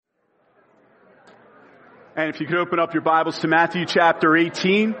And if you could open up your Bibles to Matthew chapter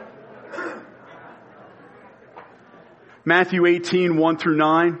 18. Matthew 18, 1 through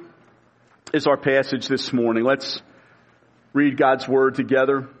 9 is our passage this morning. Let's read God's Word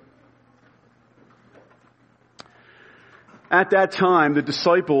together. At that time, the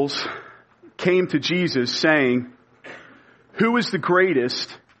disciples came to Jesus saying, "Who is the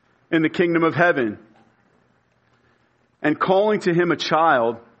greatest in the kingdom of heaven?" And calling to him a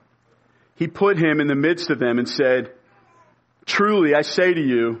child, he put him in the midst of them and said, "Truly I say to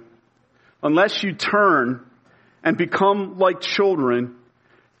you, unless you turn and become like children,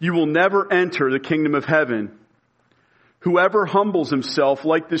 you will never enter the kingdom of heaven. Whoever humbles himself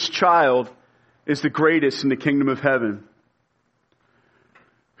like this child is the greatest in the kingdom of heaven.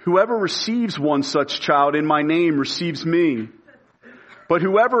 Whoever receives one such child in my name receives me. But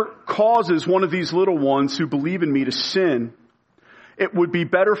whoever causes one of these little ones who believe in me to sin, it would be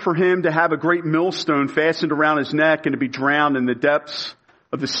better for him to have a great millstone fastened around his neck and to be drowned in the depths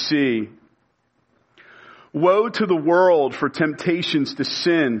of the sea. Woe to the world for temptations to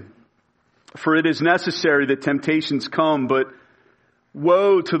sin, for it is necessary that temptations come, but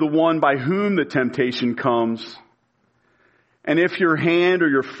woe to the one by whom the temptation comes. And if your hand or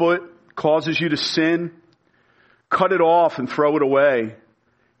your foot causes you to sin, cut it off and throw it away.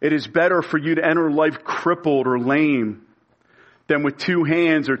 It is better for you to enter life crippled or lame than with 2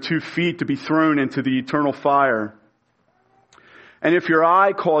 hands or 2 feet to be thrown into the eternal fire. And if your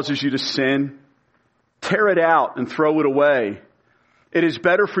eye causes you to sin, tear it out and throw it away. It is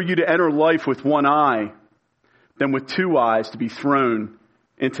better for you to enter life with 1 eye than with 2 eyes to be thrown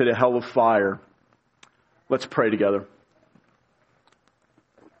into the hell of fire." Let's pray together.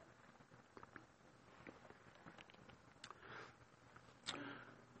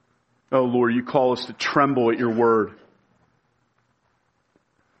 Oh Lord, you call us to tremble at your word.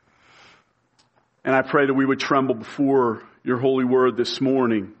 And I pray that we would tremble before your holy word this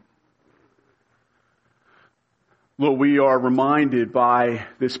morning. Lord, we are reminded by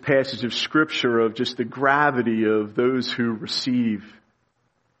this passage of Scripture of just the gravity of those who receive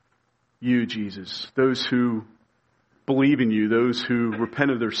you, Jesus. Those who believe in you, those who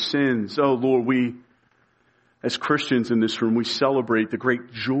repent of their sins. Oh Lord, we, as Christians in this room, we celebrate the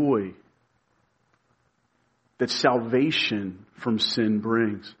great joy that salvation from sin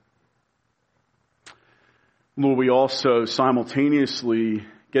brings. Lord, we also simultaneously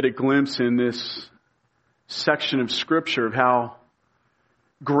get a glimpse in this section of Scripture of how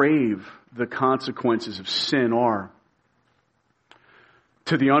grave the consequences of sin are.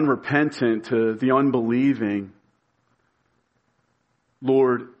 To the unrepentant, to the unbelieving,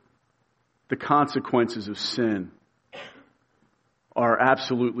 Lord, the consequences of sin are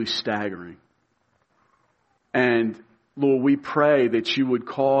absolutely staggering. And Lord, we pray that you would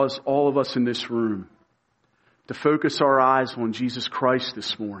cause all of us in this room to focus our eyes on Jesus Christ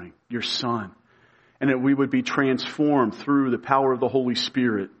this morning, your Son, and that we would be transformed through the power of the Holy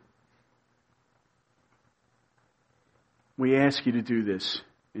Spirit. We ask you to do this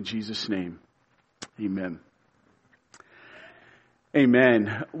in Jesus' name. Amen.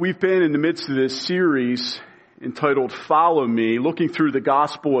 Amen. We've been in the midst of this series entitled Follow Me, looking through the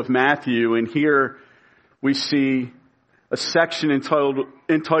Gospel of Matthew, and here we see a section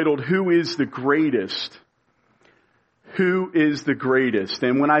entitled Who is the Greatest? Who is the greatest?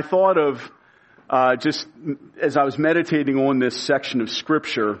 And when I thought of, just as I was meditating on this section of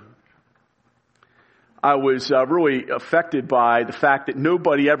Scripture, I was really affected by the fact that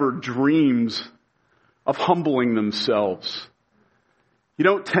nobody ever dreams of humbling themselves. You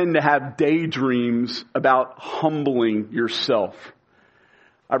don't tend to have daydreams about humbling yourself.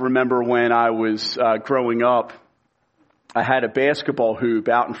 I remember when I was growing up, I had a basketball hoop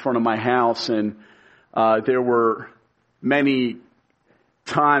out in front of my house, and there were many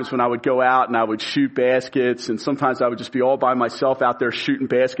times when I would go out and I would shoot baskets, and sometimes I would just be all by myself out there shooting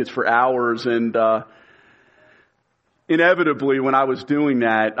baskets for hours. And inevitably, when I was doing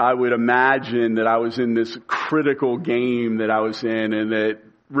that, I would imagine that I was in this critical game that I was in, and that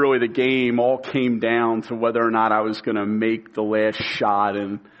really the game all came down to whether or not I was going to make the last shot.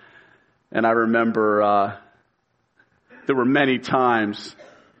 And I remember there were many times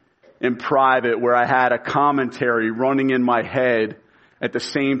in private where I had a commentary running in my head at the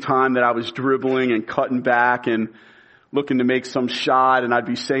same time that I was dribbling and cutting back and looking to make some shot, and I'd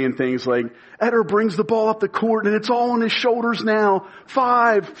be saying things like, "Eder brings the ball up the court and it's all on his shoulders now.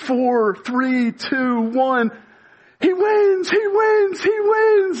 5, 4, 3, 2, 1. He wins, he wins, he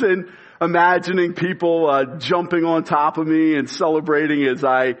wins." And imagining people jumping on top of me and celebrating as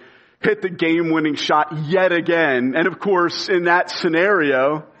I hit the game-winning shot yet again. And of course, in that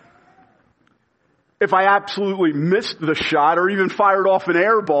scenario, if I absolutely missed the shot or even fired off an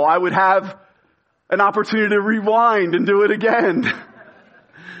air ball, I would have an opportunity to rewind and do it again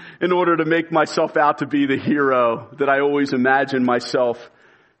in order to make myself out to be the hero that I always imagine myself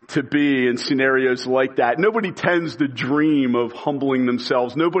to be in scenarios like that. Nobody tends to dream of humbling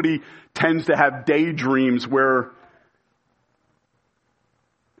themselves. Nobody tends to have daydreams where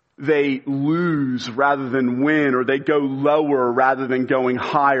they lose rather than win, or they go lower rather than going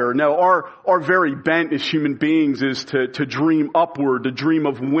higher. No, our very bent as human beings is to dream upward, to dream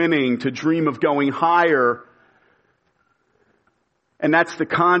of winning, to dream of going higher. And that's the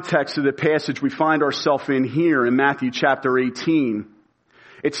context of the passage we find ourselves in here in Matthew chapter 18.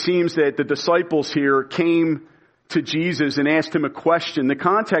 It seems that the disciples here came to Jesus and asked him a question. The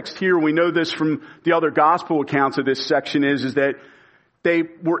context here, we know this from the other gospel accounts of this section, is that they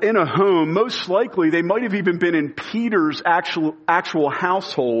were in a home. Most likely, they might have even been in Peter's actual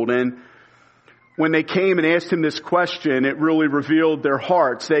household. And when they came and asked him this question, it really revealed their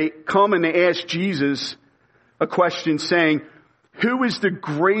hearts. They come and they ask Jesus a question saying, "Who is the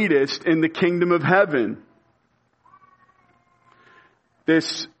greatest in the kingdom of heaven?"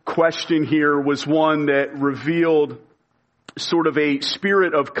 This question here was one that revealed sort of a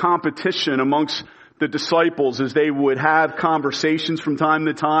spirit of competition amongst the disciples as they would have conversations from time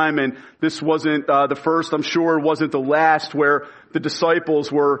to time. And this wasn't the first, I'm sure, wasn't the last, where the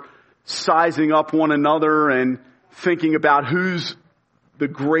disciples were sizing up one another and thinking about who's the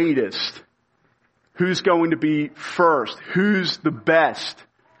greatest, who's going to be first, who's the best.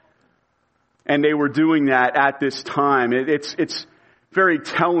 And they were doing that at this time. It's very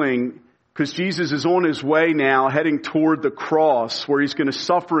telling, because Jesus is on his way now heading toward the cross where he's going to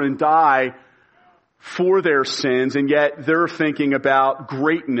suffer and die for their sins, and yet they're thinking about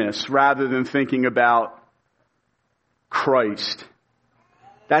greatness rather than thinking about Christ.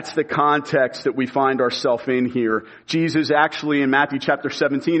 That's the context that we find ourselves in here. Jesus actually in Matthew chapter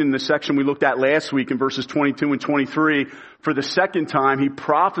 17, in the section we looked at last week in verses 22 and 23, for the second time he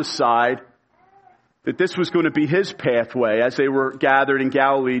prophesied that this was going to be his pathway. As they were gathered in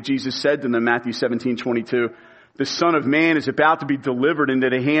Galilee, Jesus said to them, Matthew 17:22, "The Son of Man is about to be delivered into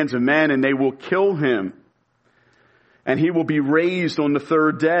the hands of men, and they will kill him. And he will be raised on the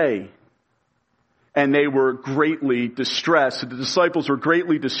third day." And they were greatly distressed. The disciples were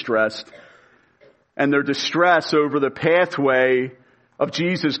greatly distressed. And their distress over the pathway of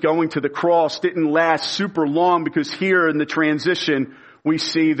Jesus going to the cross didn't last super long, because here in the transition, we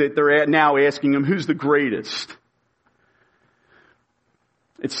see that they're now asking him, who's the greatest?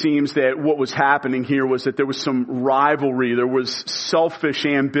 It seems that what was happening here was that there was some rivalry. There was selfish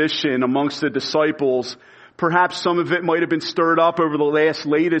ambition amongst the disciples. Perhaps some of it might have been stirred up over the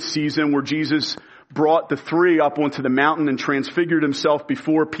latest season where Jesus brought the three up onto the mountain and transfigured himself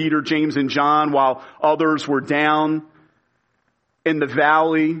before Peter, James, and John, while others were down in the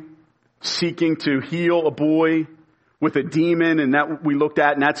valley seeking to heal a boy with a demon, and that we looked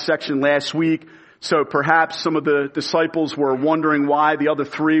at in that section last week. So perhaps some of the disciples were wondering why the other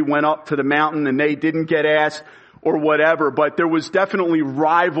three went up to the mountain and they didn't get asked, or whatever. But there was definitely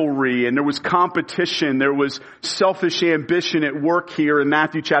rivalry, and there was competition. There was selfish ambition at work here in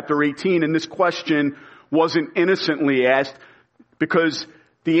Matthew chapter 18. And this question wasn't innocently asked, because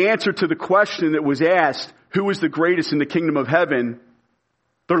the answer to the question that was asked, who is the greatest in the kingdom of heaven,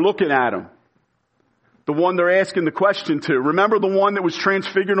 they're looking at him. The one they're asking the question to. Remember the one that was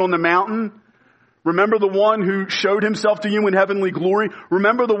transfigured on the mountain? Remember the one who showed himself to you in heavenly glory?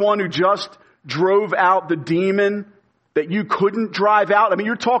 Remember the one who just drove out the demon that you couldn't drive out? I mean,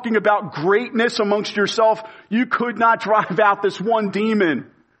 you're talking about greatness amongst yourself. You could not drive out this one demon.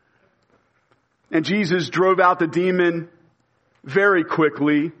 And Jesus drove out the demon very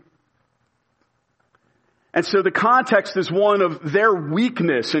quickly. And so the context is one of their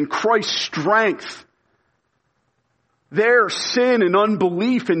weakness and Christ's strength. Their sin and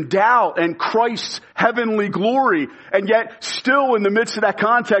unbelief and doubt and Christ's heavenly glory. And yet, still in the midst of that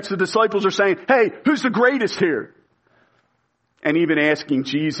context, the disciples are saying, hey, who's the greatest here? And even asking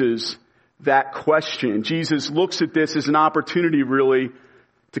Jesus that question. Jesus looks at this as an opportunity really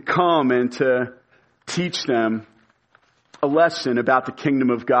to come and to teach them a lesson about the kingdom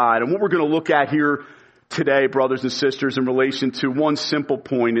of God. And what we're going to look at here today, brothers and sisters, in relation to one simple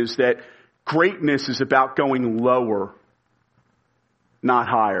point, is that greatness is about going lower, not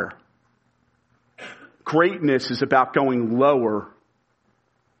higher. Greatness is about going lower,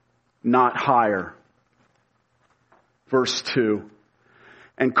 not higher. Verse 2.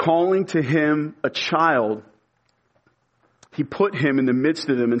 And calling to him a child, he put him in the midst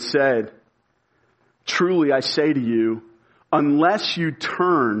of them and said, truly I say to you, unless you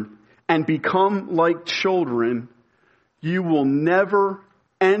turn and become like children, you will never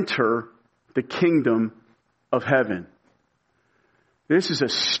enter the kingdom of heaven. This is a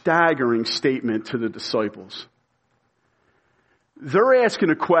staggering statement to the disciples. They're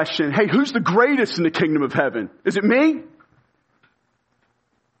asking a question, hey, who's the greatest in the kingdom of heaven? Is it me?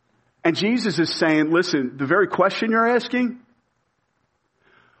 And Jesus is saying, listen, the very question you're asking,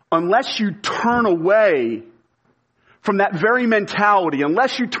 unless you turn away from that very mentality,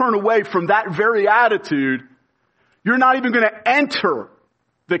 unless you turn away from that very attitude, you're not even going to enter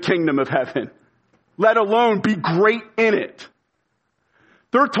the kingdom of heaven, let alone be great in it.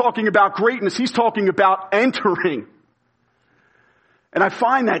 They're talking about greatness. He's talking about entering. And I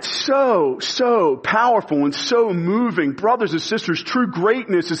find that so powerful and so moving. Brothers and sisters, true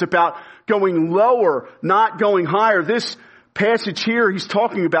greatness is about going lower, not going higher. This passage here, he's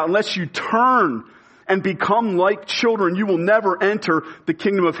talking about unless you turn and become like children, you will never enter the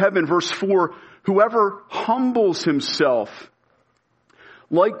kingdom of heaven. Verse 4, whoever humbles himself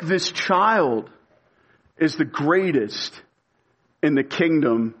like this child is the greatest in the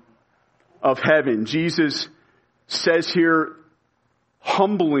kingdom of heaven. Jesus says here,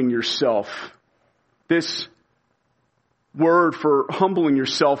 humbling yourself. This word for humbling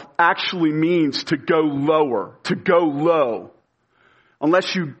yourself actually means to go lower, to go low.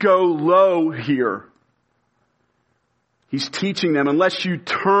 Unless you go low here, he's teaching them, unless you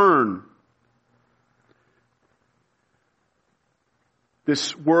turn.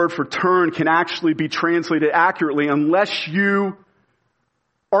 This word for turn can actually be translated accurately, unless you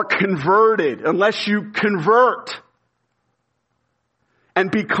are converted, unless you convert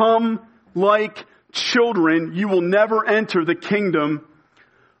and become like children, you will never enter the kingdom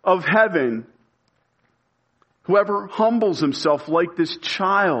of heaven. Whoever humbles himself like this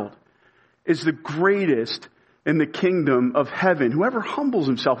child is the greatest in the kingdom of heaven. Whoever humbles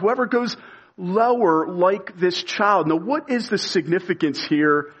himself, whoever goes lower like this child. Now, what is the significance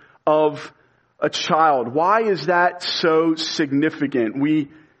here of a child? Why is that so significant? We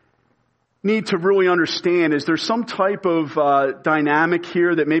need to really understand, is there some type of dynamic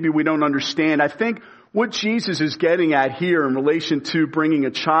here that maybe we don't understand? I think what Jesus is getting at here in relation to bringing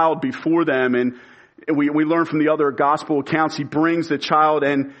a child before them, and we learn from the other gospel accounts, he brings the child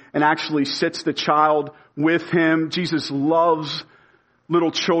and actually sits the child with him. Jesus loves little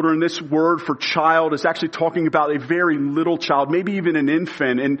children. This word for child is actually talking about a very little child, maybe even an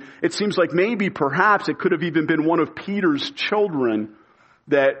infant. And it seems like maybe perhaps it could have even been one of Peter's children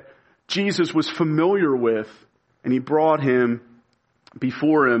that Jesus was familiar with, and he brought him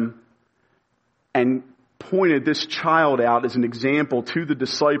before him and pointed this child out as an example to the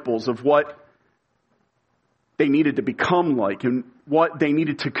disciples of what they needed to become like and what they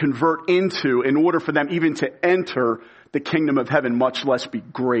needed to convert into in order for them even to enter the kingdom of heaven, much less be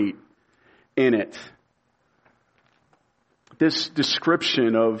great in it. This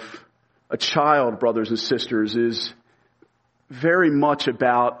description of a child, brothers and sisters, is very much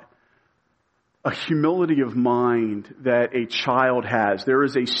about a humility of mind that a child has. There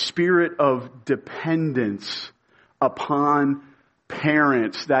is a spirit of dependence upon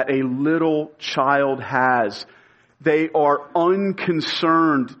parents that a little child has. They are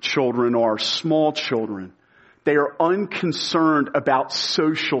unconcerned, children are, small children. They are unconcerned about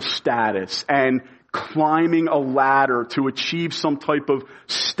social status and climbing a ladder to achieve some type of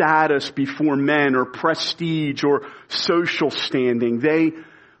status before men or prestige or social standing.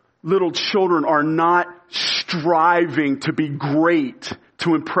 Little children are not striving to be great,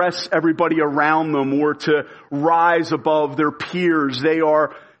 to impress everybody around them or to rise above their peers. They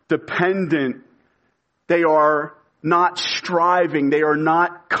are dependent. They are not striving. They are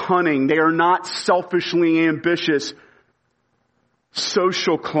not cunning. They are not selfishly ambitious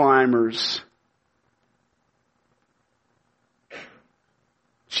social climbers.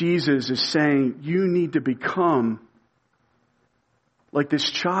 Jesus is saying, you need to become like this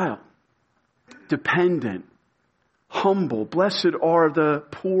child, dependent, humble. Blessed are the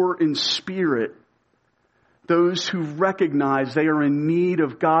poor in spirit, those who recognize they are in need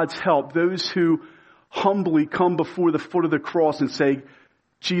of God's help, those who humbly come before the foot of the cross and say,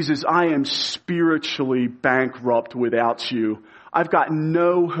 Jesus, I am spiritually bankrupt without you. I've got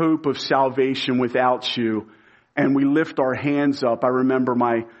no hope of salvation without you. And we lift our hands up. I remember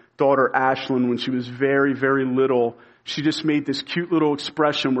my daughter Ashlyn, when she was very, very little, she just made this cute little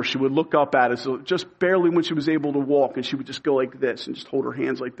expression where she would look up at us just barely when she was able to walk, and she would just go like this and just hold her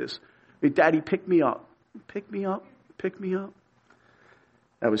hands like this. Hey, Daddy, pick me up. Pick me up. Pick me up.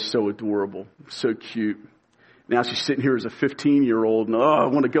 That was so adorable. So cute. Now she's sitting here as a 15-year-old, and I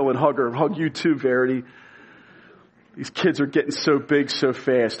want to go and hug her. Hug you too, Verity. These kids are getting so big so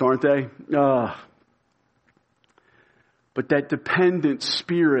fast, aren't they? But that dependent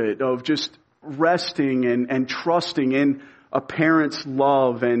spirit of just resting and trusting in a parent's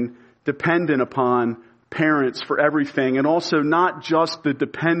love and dependent upon parents for everything. And also not just the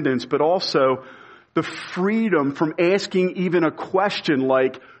dependence, but also the freedom from asking even a question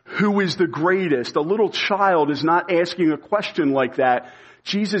like, who is the greatest? A little child is not asking a question like that.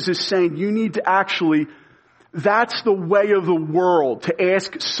 Jesus is saying you need to actually, that's the way of the world, to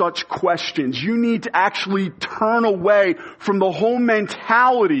ask such questions. You need to actually turn away from the whole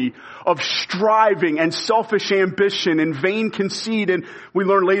mentality of striving and selfish ambition and vain conceit. And we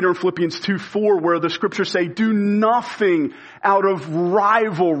learn later in Philippians 2:4 where the scriptures say, do nothing out of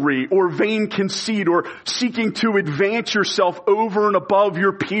rivalry or vain conceit or seeking to advance yourself over and above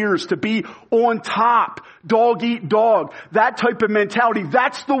your peers, to be on top, dog eat dog. That type of mentality,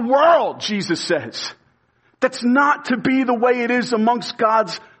 that's the world, Jesus says. That's not to be the way it is amongst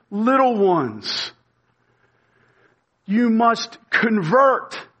God's little ones. You must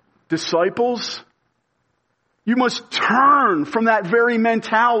convert, disciples. You must turn from that very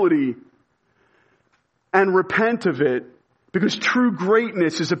mentality and repent of it, because true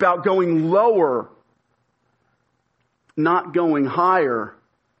greatness is about going lower, not going higher.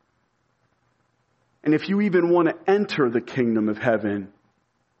 And if you even want to enter the kingdom of heaven,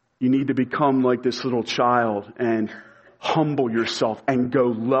 you need to become like this little child and humble yourself and go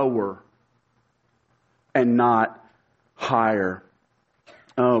lower and not higher.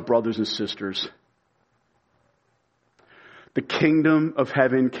 Oh, brothers and sisters, the kingdom of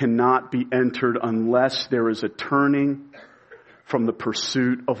heaven cannot be entered unless there is a turning from the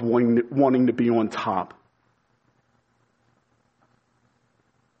pursuit of wanting to be on top.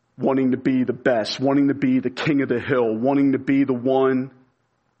 Wanting to be the best, wanting to be the king of the hill, wanting to be the one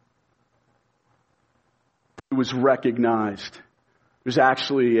who was recognized. There's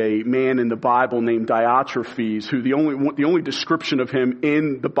actually a man in the Bible named Diotrephes who the only description of him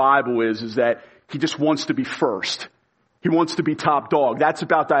in the Bible is that he just wants to be first. He wants to be top dog. That's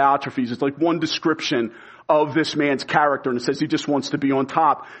about Diotrephes. It's like one description of this man's character, and it says he just wants to be on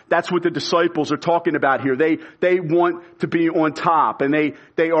top. That's what the disciples are talking about here. They want to be on top, and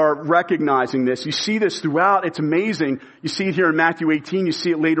they are recognizing this. You see this throughout. It's amazing. You see it here in Matthew 18. You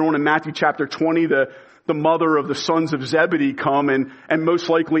see it later on in Matthew chapter 20. The mother of the sons of Zebedee come and most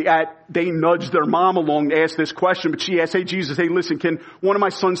likely they nudge their mom along to ask this question, but she asks, hey Jesus, hey listen, can one of my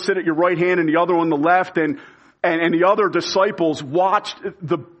sons sit at your right hand and the other on the left? And the other disciples watched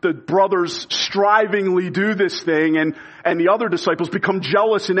the brothers strivingly do this thing, and the other disciples become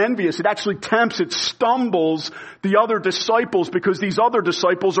jealous and envious. It actually it stumbles the other disciples, because these other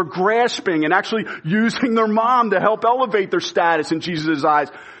disciples are grasping and actually using their mom to help elevate their status in Jesus' eyes.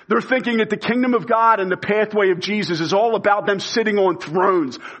 They're thinking that the kingdom of God and the pathway of Jesus is all about them sitting on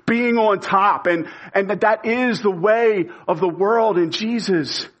thrones, being on top, and that is the way of the world. And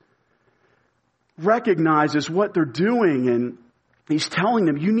Jesus recognizes what they're doing, and he's telling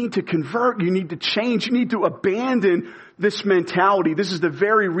them, you need to convert, you need to change, you need to abandon this mentality. This is the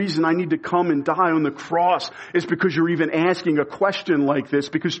very reason I need to come and die on the cross, is because you're even asking a question like this,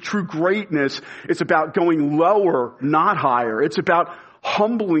 because true greatness is about going lower, not higher. It's about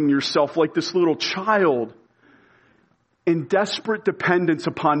humbling yourself like this little child in desperate dependence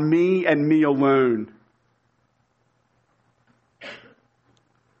upon me and me alone.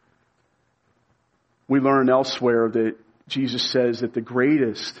 We learn elsewhere that Jesus says that the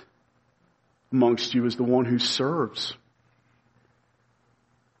greatest amongst you is the one who serves.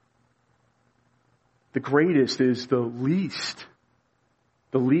 The greatest is the least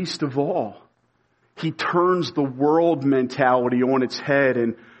of all. He turns the world mentality on its head.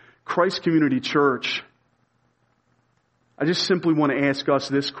 And Christ Community Church, I just simply want to ask us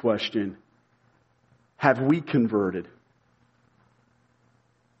this question. Have we converted?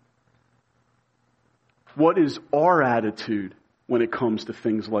 What is our attitude when it comes to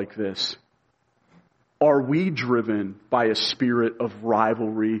things like this? Are we driven by a spirit of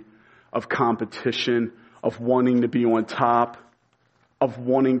rivalry, of competition, of wanting to be on top, of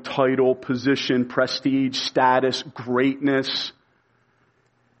wanting title, position, prestige, status, greatness?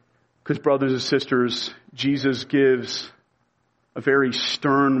 Because brothers and sisters, Jesus gives a very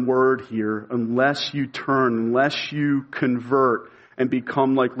stern word here. Unless you turn, unless you convert and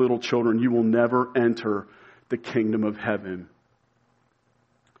become like little children, you will never enter the kingdom of heaven.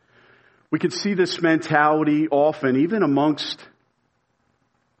 We can see this mentality often, even amongst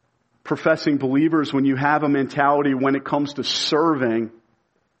professing believers, when you have a mentality when it comes to serving,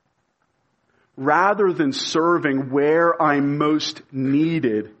 rather than serving where I'm most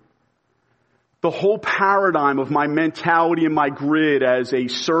needed, The whole paradigm of my mentality and my grid as a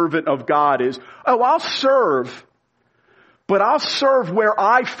servant of God is, I'll serve, but I'll serve where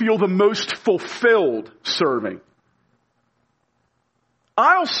I feel the most fulfilled serving.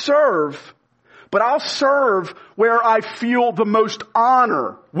 I'll serve, but I'll serve where I feel the most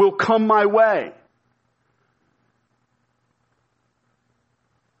honor will come my way.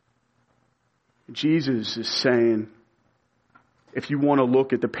 Jesus is saying, if you want to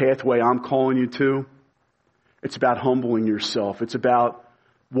look at the pathway I'm calling you to, it's about humbling yourself. It's about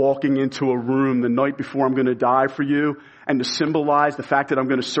walking into a room the night before I'm going to die for you, and to symbolize the fact that I'm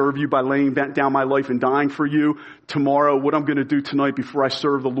going to serve you by laying down my life and dying for you. Tomorrow, what I'm going to do tonight before I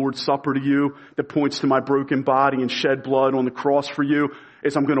serve the Lord's Supper to you, that points to my broken body and shed blood on the cross for you,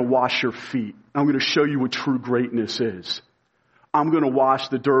 is I'm going to wash your feet. I'm going to show you what true greatness is. I'm going to wash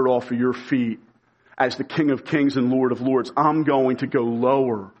the dirt off of your feet as the King of Kings and Lord of Lords. I'm going to go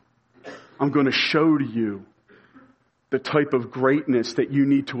lower. I'm going to show to you the type of greatness that you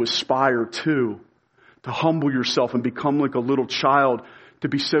need to aspire to humble yourself and become like a little child, to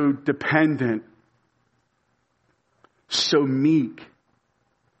be so dependent, so meek,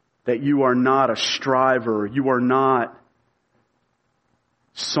 that you are not a striver. You are not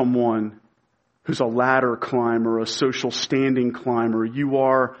someone who's a ladder climber, a social standing climber. You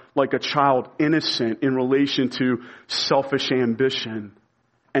are like a child, innocent in relation to selfish ambition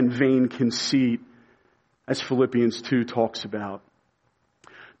and vain conceit, as Philippians 2 talks about.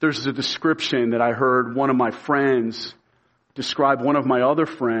 There's a description that I heard one of my friends describe one of my other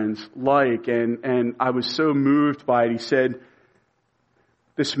friends like, and I was so moved by it. He said,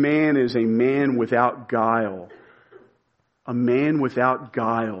 this man is a man without guile. A man without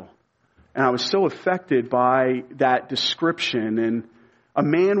guile. And I was so affected by that description. And a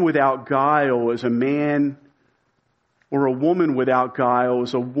man without guile is a man, or a woman without guile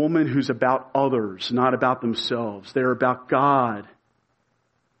is a woman who's about others, not about themselves. They're about God.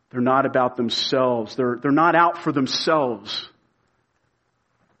 They're not about themselves. They're not out for themselves.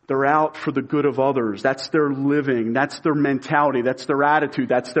 They're out for the good of others. That's their living. That's their mentality. That's their attitude.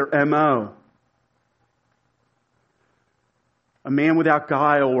 That's their MO. A man without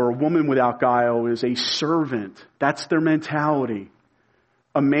guile or a woman without guile is a servant. That's their mentality.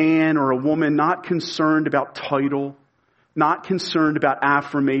 A man or a woman not concerned about title, not concerned about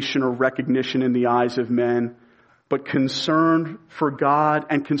affirmation or recognition in the eyes of men, but concerned for God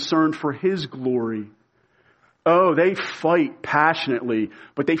and concerned for His glory. Oh, they fight passionately,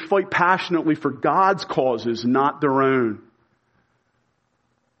 but they fight passionately for God's causes, not their own.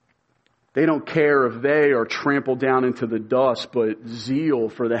 They don't care if they are trampled down into the dust, but zeal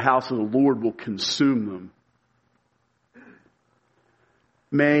for the house of the Lord will consume them.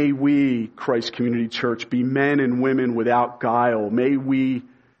 May we, Christ Community Church, be men and women without guile. May we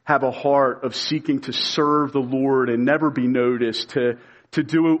have a heart of seeking to serve the Lord and never be noticed, to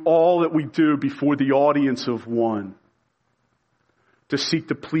do all that we do before the audience of one, to seek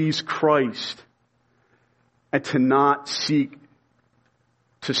to please Christ, and to not seek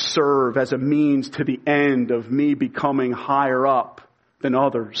to serve as a means to the end of me becoming higher up than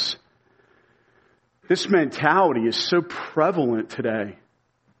others. This mentality is so prevalent today.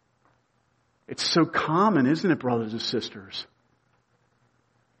 It's so common, isn't it, brothers and sisters?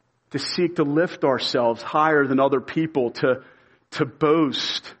 To seek to lift ourselves higher than other people, to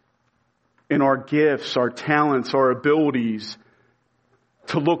boast in our gifts, our talents, our abilities,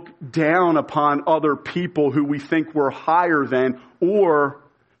 to look down upon other people who we think we're higher than, or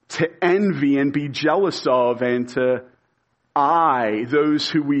to envy and be jealous of, and to eye those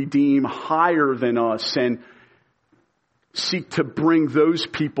who we deem higher than us and seek to bring those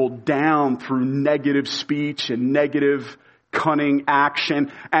people down through negative speech and negative cunning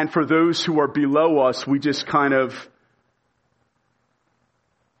action. And for those who are below us, we just kind of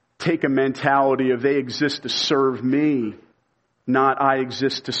take a mentality of they exist to serve me, not I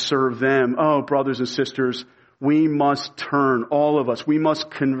exist to serve them. Oh, brothers and sisters, we must turn, all of us, we must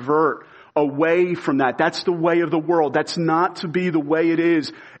convert away from that. That's the way of the world. That's not to be the way it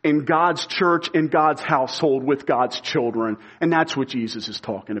is in God's church, in God's household, with God's children. And that's what Jesus is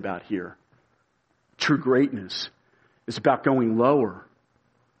talking about here. True greatness is about going lower,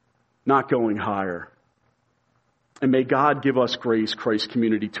 not going higher. And may God give us grace, Christ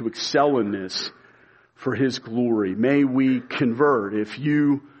Community, to excel in this for His glory. May we convert. If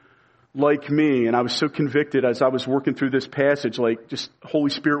you, like me, and I was so convicted as I was working through this passage, like, just,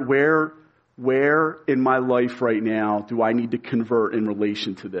 Holy Spirit, where in my life right now do I need to convert in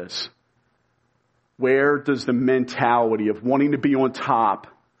relation to this? Where does the mentality of wanting to be on top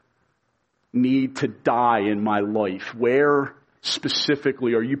need to die in my life? Where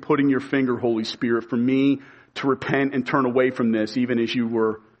specifically are you putting your finger, Holy Spirit, for me to repent and turn away from this, even as you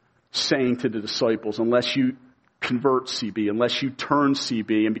were saying to the disciples, unless you convert, CB, unless you turn,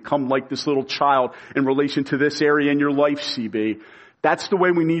 CB, and become like this little child in relation to this area in your life, CB. That's the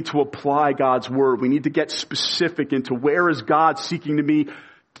way we need to apply God's word. We need to get specific into where is God seeking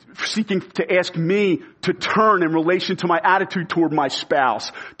to ask me to turn in relation to my attitude toward my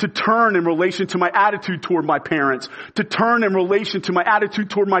spouse, to turn in relation to my attitude toward my parents, to turn in relation to my attitude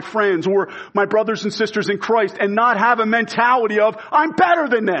toward my friends or my brothers and sisters in Christ, and not have a mentality of, I'm better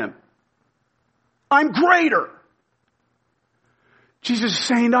than them. I'm greater. Jesus is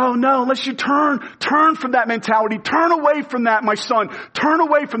saying, oh no, unless you turn from that mentality, turn away from that, my son, turn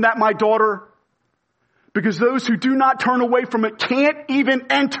away from that, my daughter. Because those who do not turn away from it can't even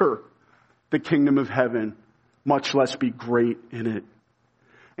enter the kingdom of heaven, much less be great in it.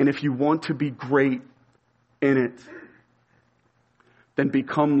 And if you want to be great in it, then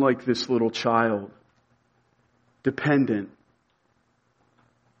become like this little child, dependent,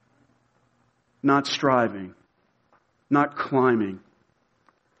 not striving, not climbing,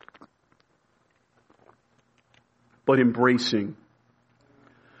 but embracing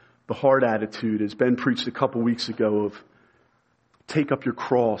the hard attitude, as Ben preached a couple weeks ago, of take up your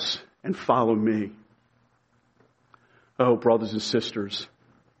cross and follow me. Oh, brothers and sisters,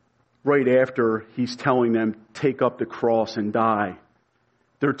 right after he's telling them, take up the cross and die,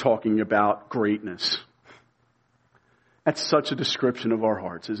 they're talking about greatness. That's such a description of our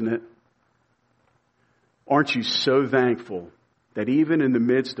hearts, isn't it? Aren't you so thankful that even in the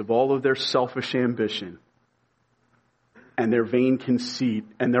midst of all of their selfish ambition and their vain conceit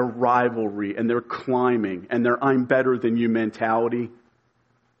and their rivalry and their climbing and their I'm better than you mentality,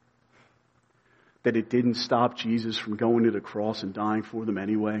 that it didn't stop Jesus from going to the cross and dying for them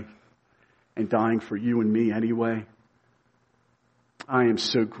anyway, and dying for you and me anyway? I am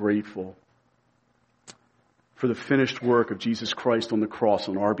so grateful for the finished work of Jesus Christ on the cross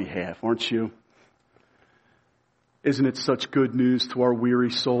on our behalf, aren't you? Isn't it such good news to our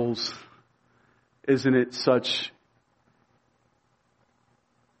weary souls? Isn't it such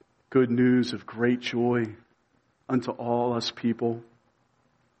good news of great joy unto all us people?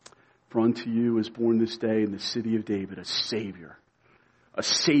 For unto you is born this day in the city of David a Savior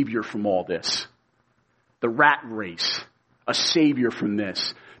from all this, the rat race, a Savior from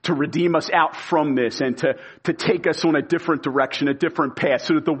this, to redeem us out from this and to take us on a different direction, a different path,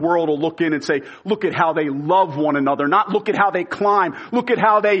 so that the world will look in and say, look at how they love one another, not look at how they climb, look at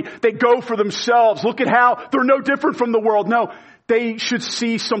how they go for themselves, look at how they're no different from the world. No, they should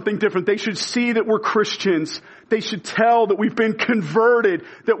see something different. They should see that we're Christians. They should tell that we've been converted,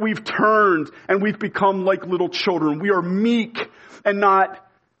 that we've turned, and we've become like little children. We are meek and not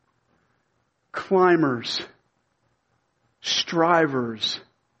climbers, strivers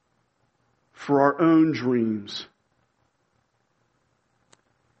for our own dreams.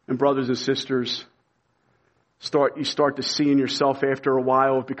 And brothers and sisters, you start to see in yourself after a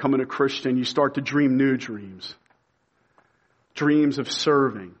while of becoming a Christian, you start to dream new dreams. Dreams of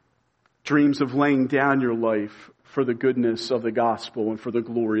serving, dreams of laying down your life for the goodness of the gospel and for the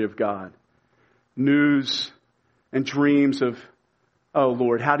glory of God. News and dreams of, oh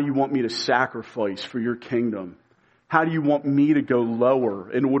Lord, how do you want me to sacrifice for your kingdom? How do you want me to go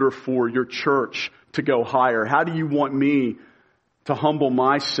lower in order for your church to go higher? How do you want me to humble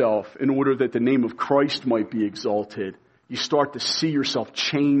myself in order that the name of Christ might be exalted? You start to see yourself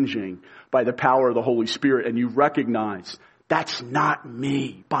changing by the power of the Holy Spirit, and you recognize that's not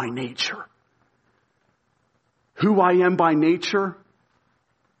me by nature. Who I am by nature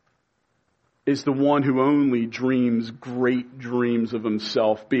is the one who only dreams great dreams of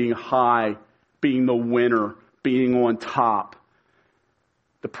himself, being high, being the winner, being on top.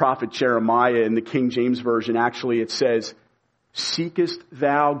 The prophet Jeremiah in the King James Version, actually it says, seekest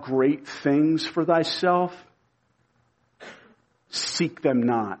thou great things for thyself? Seek them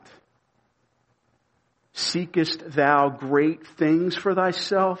not. Seekest thou great things for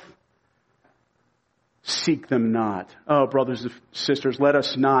thyself? Seek them not. Oh, brothers and sisters, let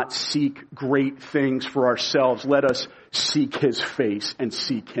us not seek great things for ourselves. Let us seek His face and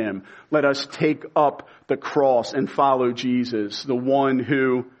seek Him. Let us take up the cross and follow Jesus, the one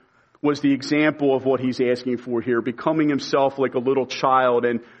who was the example of what He's asking for here, becoming Himself like a little child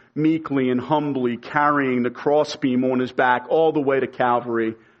and meekly and humbly carrying the crossbeam on His back all the way to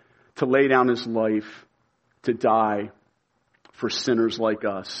Calvary to lay down His life, to die for sinners like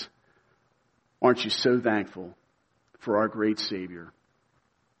us. Aren't you so thankful for our great Savior?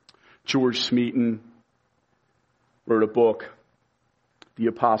 George Smeaton wrote a book, The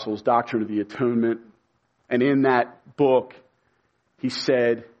Apostles' Doctrine of the Atonement. And in that book, He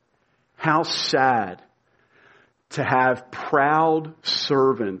said, how sad to have proud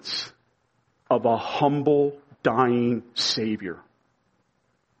servants of a humble, dying Savior.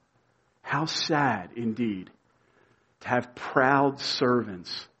 How sad indeed to have proud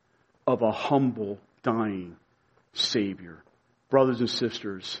servants of a humble, dying Savior. Brothers and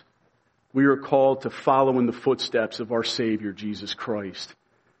sisters, we are called to follow in the footsteps of our Savior, Jesus Christ.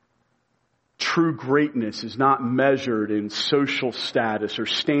 True greatness is not measured in social status or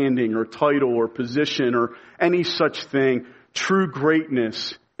standing or title or position or any such thing. True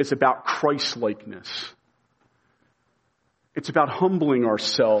greatness is about Christ-likeness. It's about humbling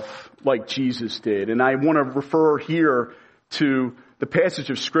ourselves like Jesus did. And I want to refer here to the passage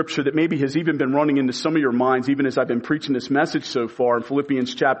of Scripture that maybe has even been running into some of your minds, even as I've been preaching this message so far in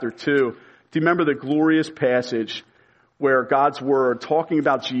Philippians chapter 2. Do you remember the glorious passage where God's Word talking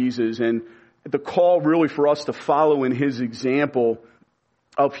about Jesus and the call really for us to follow in His example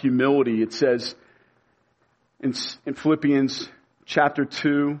of humility? It says in Philippians chapter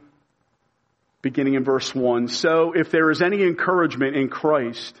 2, beginning in verse 1, so if there is any encouragement in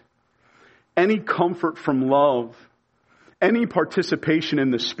Christ, any comfort from love, any participation in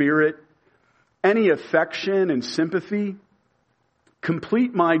the Spirit, any affection and sympathy,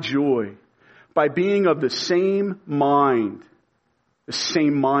 complete my joy by being of the same mind. The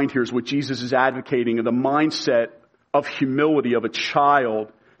same mind here is what Jesus is advocating, of the mindset of humility of a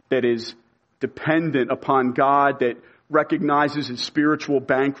child that is dependent upon God, that recognizes his spiritual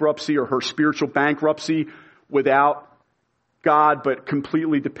bankruptcy or her spiritual bankruptcy without God, but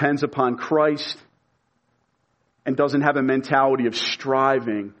completely depends upon Christ and doesn't have a mentality of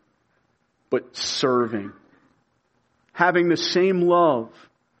striving, but serving. Having the same love,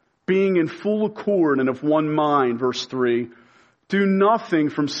 being in full accord and of one mind, verse 3, do nothing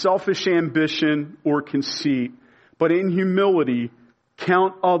from selfish ambition or conceit, but in humility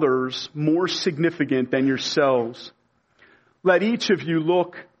count others more significant than yourselves. Let each of you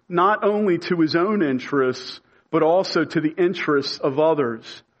look not only to his own interests, but also to the interests of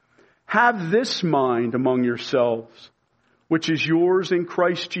others. Have this mind among yourselves, which is yours in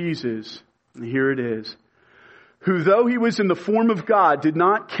Christ Jesus. And here it is. Who, though he was in the form of God, did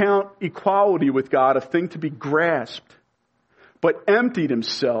not count equality with God a thing to be grasped, but emptied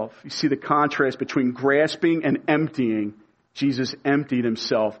himself. You see the contrast between grasping and emptying. Jesus emptied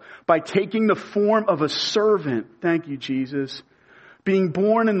himself by taking the form of a servant. Thank you, Jesus. Being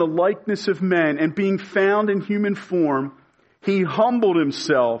born in the likeness of men and being found in human form, he humbled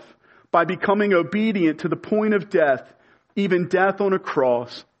himself by becoming obedient to the point of death, even death on a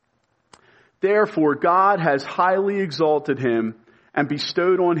cross. Therefore, God has highly exalted him and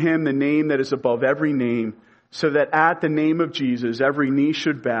bestowed on him the name that is above every name, so that at the name of Jesus every knee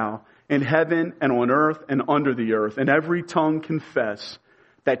should bow, in heaven and on earth and under the earth, and every tongue confess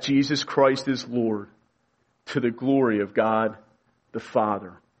that Jesus Christ is Lord, to the glory of God the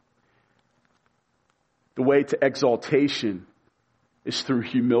Father. The way to exaltation is through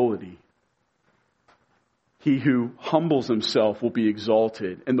humility. He who humbles himself will be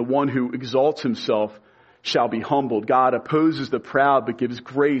exalted, and the one who exalts himself shall be humbled. God opposes the proud, but gives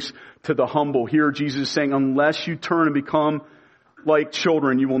grace to the humble. Here Jesus is saying, unless you turn and become like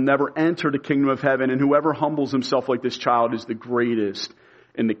children, you will never enter the kingdom of heaven. And whoever humbles himself like this child is the greatest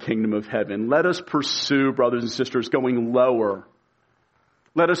in the kingdom of heaven. Let us pursue, brothers and sisters, going lower.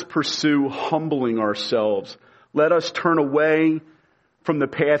 Let us pursue humbling ourselves. Let us turn away from the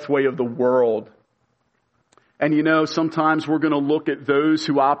pathway of the world. And you know, sometimes we're going to look at those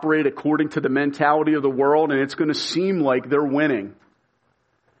who operate according to the mentality of the world, and it's going to seem like they're winning.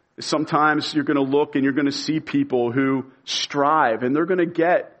 Sometimes you're going to look and you're going to see people who strive, and they're going to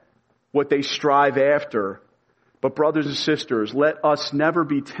get what they strive after. But brothers and sisters, let us never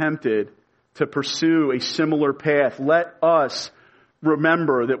be tempted to pursue a similar path. Let us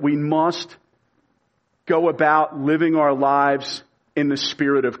remember that we must go about living our lives in the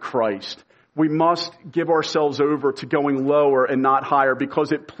Spirit of Christ. We must give ourselves over to going lower and not higher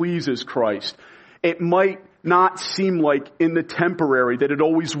because it pleases Christ. It might not seem like in the temporary that it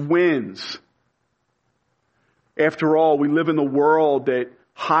always wins. After all, we live in a world that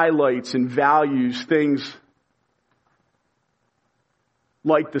highlights and values things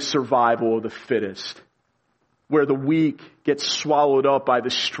like the survival of the fittest, where the weak gets swallowed up by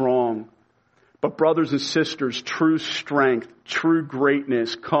the strong. But brothers and sisters, true strength, true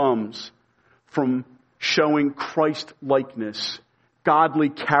greatness comes from showing Christ-likeness, godly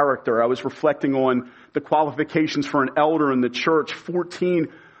character. I was reflecting on the qualifications for an elder in the church. 14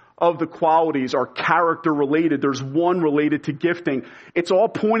 of the qualities are character related. There's one related to gifting. It's all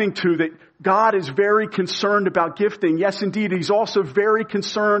pointing to that God is very concerned about gifting. Yes, indeed, He's also very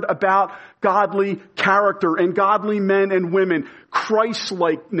concerned about godly character and godly men and women.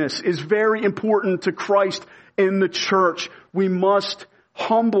 Christ-likeness is very important to Christ in the church. We must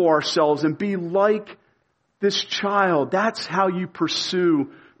humble ourselves and be like this child. That's how you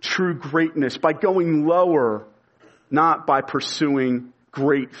pursue true greatness, by going lower, not by pursuing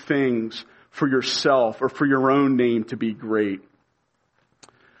great things for yourself or for your own name to be great.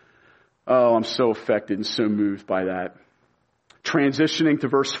 Oh, I'm so affected and so moved by that. Transitioning to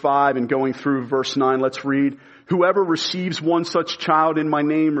verse 5 and going through verse 9, let's read. Whoever receives one such child in my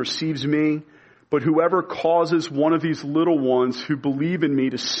name receives me, but whoever causes one of these little ones who believe in me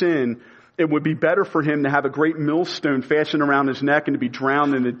to sin, it would be better for him to have a great millstone fastened around his neck and to be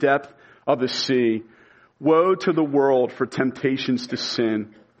drowned in the depth of the sea. Woe to the world for temptations to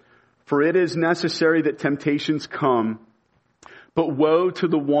sin, for it is necessary that temptations come, but woe to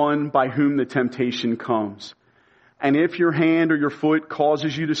the one by whom the temptation comes. And if your hand or your foot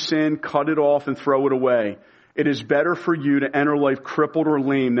causes you to sin, cut it off and throw it away. It is better for you to enter life crippled or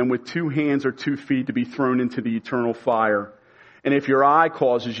lame than with 2 hands or 2 feet to be thrown into the eternal fire. And if your eye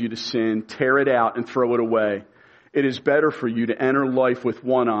causes you to sin, tear it out and throw it away. It is better for you to enter life with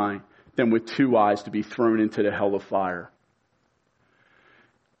 1 eye than with 2 eyes to be thrown into the hell of fire.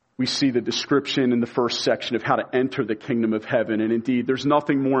 We see the description in the first section of how to enter the kingdom of heaven. And indeed, there's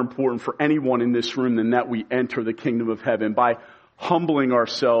nothing more important for anyone in this room than that we enter the kingdom of heaven by humbling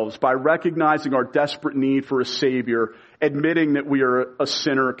ourselves, by recognizing our desperate need for a Savior, admitting that we are a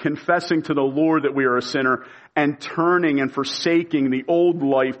sinner, confessing to the Lord that we are a sinner, and turning and forsaking the old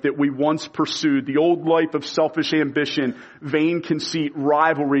life that we once pursued, the old life of selfish ambition, vain conceit,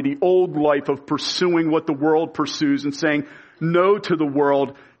 rivalry, the old life of pursuing what the world pursues and saying no to the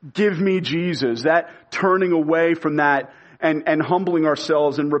world, give me Jesus. That turning away from that and humbling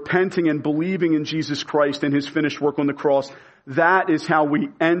ourselves and repenting and believing in Jesus Christ and His finished work on the cross, that is how we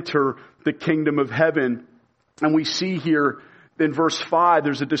enter the kingdom of heaven. And we see here in verse 5,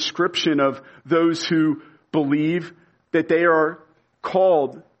 there's a description of those who believe that they are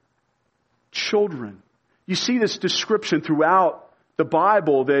called children. You see this description throughout the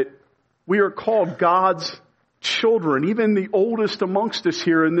Bible that we are called God's children. Even the oldest amongst us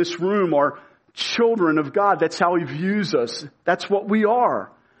here in this room are children of God. That's how He views us. That's what we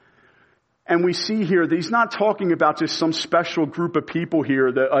are. And we see here that He's not talking about just some special group of people here,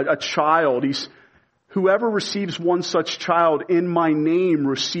 a child. Whoever receives one such child in my name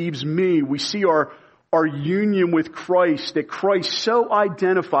receives me. We see our union with Christ, that Christ so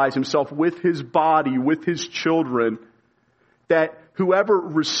identifies Himself with His body, with His children, that whoever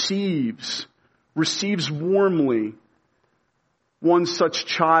receives warmly one such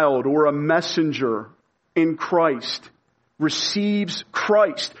child or a messenger in Christ, receives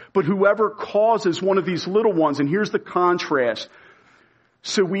Christ. But whoever causes one of these little ones, and here's the contrast.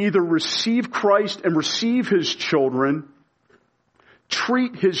 So we either receive Christ and receive His children,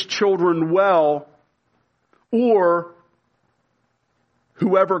 treat His children well, or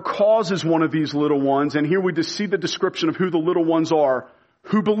whoever causes one of these little ones, and here we just see the description of who the little ones are,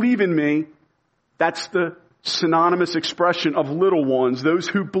 who believe in me. That's the synonymous expression of little ones, those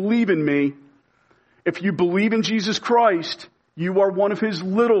who believe in me. If you believe in Jesus Christ, you are one of His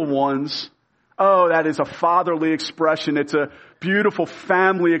little ones. Oh, that is a fatherly expression. It's a beautiful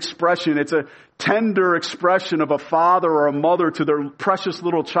family expression. It's a tender expression of a father or a mother to their precious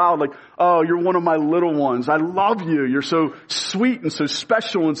little child. Like, oh, you're one of my little ones. I love you. You're so sweet and so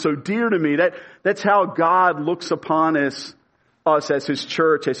special and so dear to me. That's how God looks upon us as His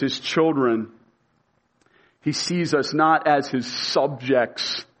church, as His children. He sees us not as His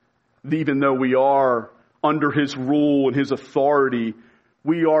subjects, even though we are under His rule and His authority.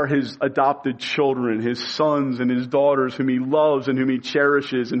 We are His adopted children, His sons and His daughters whom He loves and whom He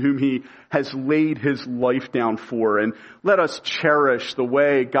cherishes and whom He has laid His life down for. And let us cherish the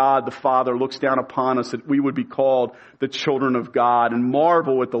way God the Father looks down upon us, that we would be called the children of God, and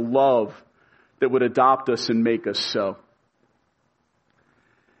marvel at the love that would adopt us and make us so.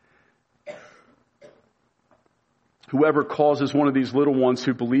 Whoever causes one of these little ones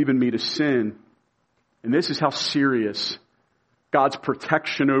who believe in me to sin, and this is how serious God's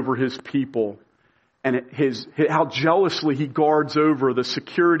protection over His people and how jealously He guards over the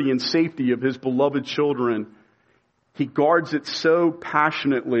security and safety of His beloved children. He guards it so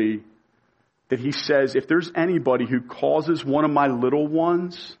passionately that He says, if there's anybody who causes one of my little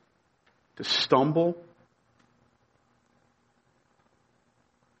ones to stumble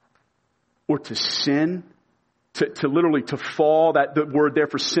or to sin, to literally to fall. That the word there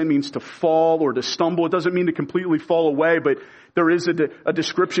for sin means to fall or to stumble. It doesn't mean to completely fall away, but there is a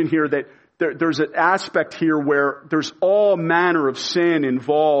description here that there's an aspect here where there's all manner of sin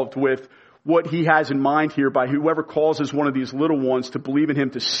involved with what he has in mind here by whoever causes one of these little ones to believe in him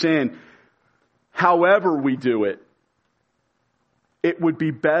to sin. However we do it, it would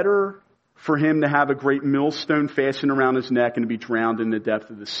be better for him to have a great millstone fastened around his neck and to be drowned in the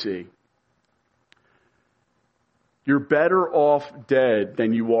depth of the sea. You're better off dead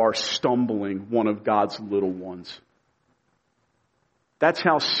than you are stumbling one of God's little ones. That's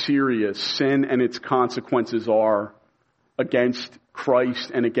how serious sin and its consequences are against Christ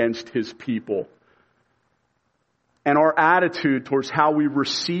and against his people. And our attitude towards how we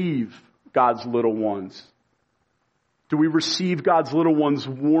receive God's little ones. Do we receive God's little ones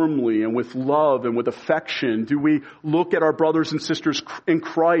warmly and with love and with affection? Do we look at our brothers and sisters in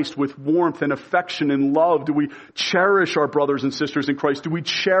Christ with warmth and affection and love? Do we cherish our brothers and sisters in Christ? Do we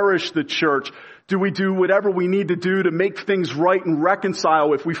cherish the church? Do we do whatever we need to do to make things right and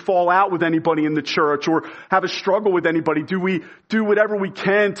reconcile if we fall out with anybody in the church or have a struggle with anybody? Do we do whatever we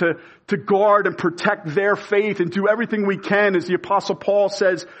can to guard and protect their faith and do everything we can, as the Apostle Paul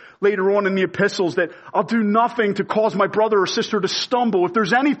says later on in the epistles, that I'll do nothing to cause my brother or sister to stumble. If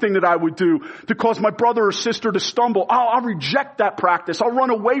there's anything that I would do to cause my brother or sister to stumble, I'll reject that practice. I'll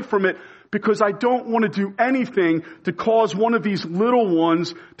run away from it because I don't want to do anything to cause one of these little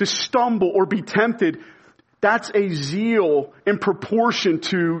ones to stumble or be tempted. That's a zeal in proportion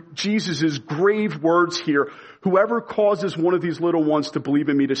to Jesus' grave words here. Whoever causes one of these little ones to believe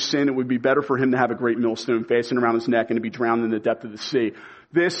in me to sin, it would be better for him to have a great millstone fastened around his neck and to be drowned in the depth of the sea.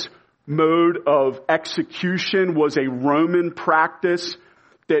 This mode of execution was a Roman practice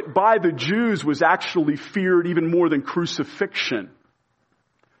that by the Jews was actually feared even more than crucifixion.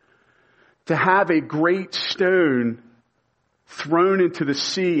 To have a great stone thrown into the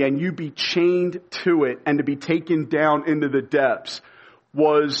sea and you be chained to it and to be taken down into the depths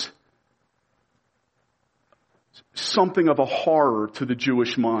was something of a horror to the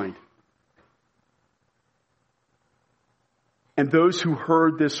Jewish mind. And those who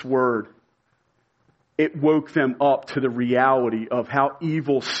heard this word, it woke them up to the reality of how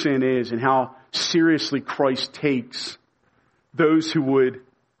evil sin is and how seriously Christ takes those who would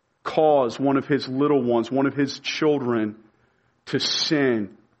cause one of his little ones, one of his children, to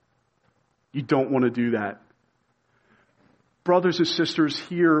sin. You don't want to do that. Brothers and sisters,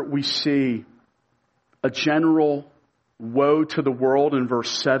 here we see a general woe to the world in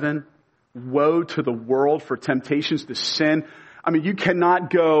verse 7. Woe to the world for temptations to sin. I mean, you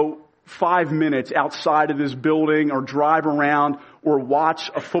cannot go 5 minutes outside of this building or drive around or watch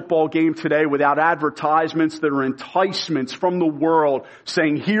a football game today without advertisements that are enticements from the world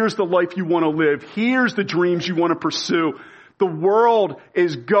saying, here's the life you want to live. Here's the dreams you want to pursue. The world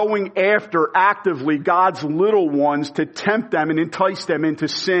is going after actively God's little ones to tempt them and entice them into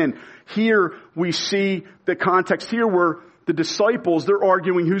sin. Here we see the context here where the disciples, they're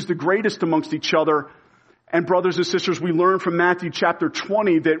arguing who's the greatest amongst each other. And brothers and sisters, we learn from Matthew chapter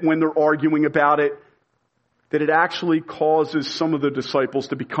 20 that when they're arguing about it, that it actually causes some of the disciples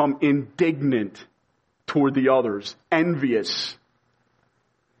to become indignant toward the others, envious.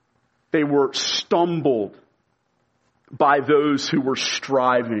 They were stumbled by those who were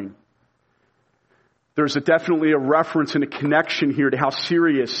striving. There's definitely a reference and a connection here to how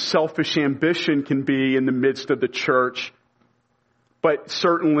serious selfish ambition can be in the midst of the church. But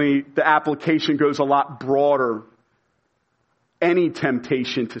certainly the application goes a lot broader. Any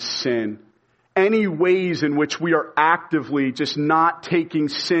temptation to sin, any ways in which we are actively just not taking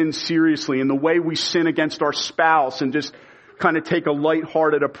sin seriously, in the way we sin against our spouse and just kind of take a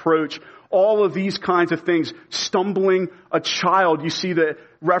lighthearted approach. All of these kinds of things, stumbling a child. You see the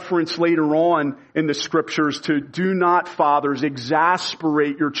reference later on in the scriptures to do not, fathers,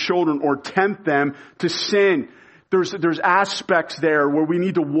 exasperate your children or tempt them to sin. There's aspects there where we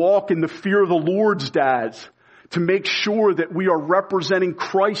need to walk in the fear of the Lord's, dads, to make sure that we are representing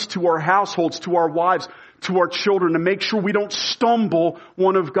Christ to our households, to our wives, to our children, to make sure we don't stumble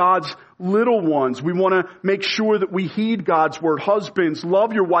one of God's little ones. We want to make sure that we heed God's word. Husbands,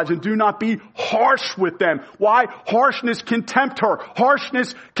 love your wives and do not be harsh with them. Why? Harshness can tempt her.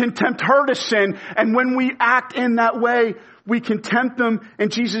 Harshness can tempt her to sin. And when we act in that way, we can tempt them.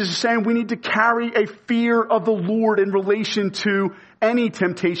 And Jesus is saying we need to carry a fear of the Lord in relation to any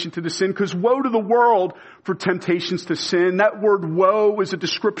temptation to the sin. Because woe to the world for temptations to sin. That word woe is a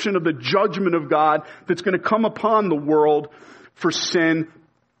description of the judgment of God that's going to come upon the world for sin.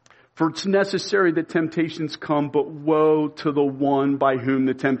 For it's necessary that temptations come, but woe to the one by whom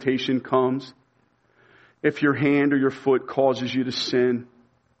the temptation comes. if your hand or your foot causes you to sin.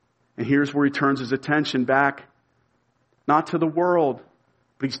 And here's where he turns his attention back, not to the world,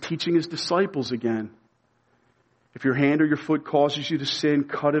 but he's teaching his disciples again. If your hand or your foot causes you to sin,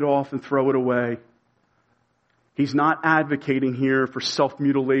 cut it off and throw it away. He's not advocating here for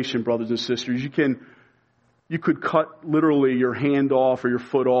self-mutilation, brothers and sisters. You could cut literally your hand off or your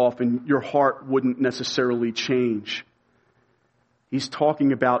foot off and your heart wouldn't necessarily change. He's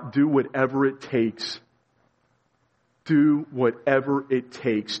talking about do whatever it takes. Do whatever it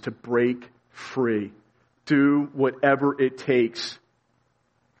takes to break free. Do whatever it takes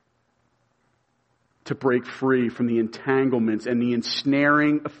to break free from the entanglements and the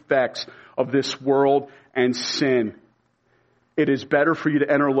ensnaring effects of this world and sin. It is better for you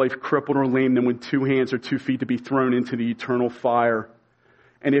to enter life crippled or lame than with 2 hands or 2 feet to be thrown into the eternal fire.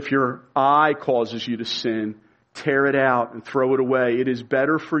 And if your eye causes you to sin, tear it out and throw it away. It is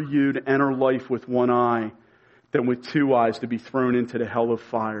better for you to enter life with 1 eye than with 2 eyes to be thrown into the hell of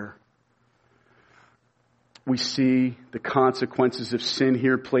fire. We see the consequences of sin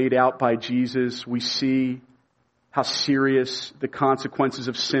here played out by Jesus. We see how serious the consequences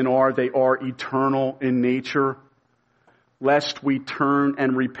of sin are. They are eternal in nature. Lest we turn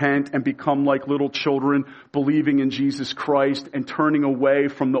and repent and become like little children, believing in Jesus Christ and turning away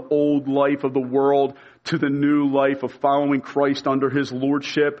from the old life of the world to the new life of following Christ under His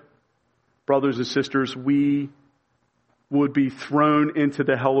lordship. Brothers and sisters, we would be thrown into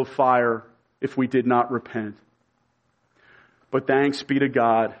the hell of fire if we did not repent. But thanks be to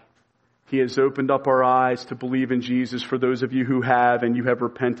God, He has opened up our eyes to believe in Jesus for those of you who have and you have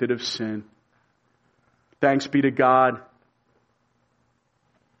repented of sin. Thanks be to God,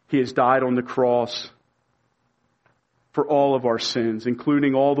 He has died on the cross for all of our sins,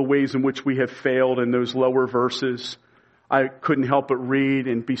 including all the ways in which we have failed in those lower verses. I couldn't help but read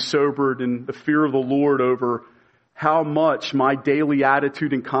and be sobered in the fear of the Lord over how much my daily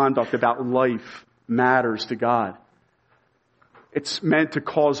attitude and conduct about life matters to God. It's meant to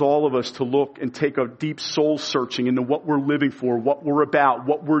cause all of us to look and take a deep soul searching into what we're living for, what we're about,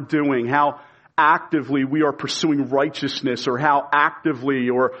 what we're doing, how actively we are pursuing righteousness, or how actively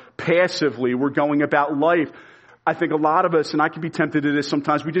or passively we're going about life. I think a lot of us, and I can be tempted to this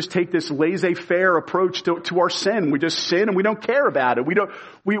sometimes, we just take this laissez-faire approach to our sin. We just sin and we don't care about it. We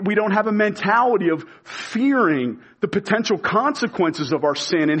don't have a mentality of fearing the potential consequences of our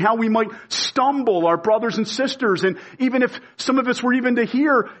sin and how we might stumble our brothers and sisters. And even if some of us were even to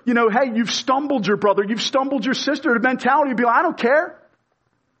hear, hey, you've stumbled your brother, you've stumbled your sister, the mentality would be like, I don't care.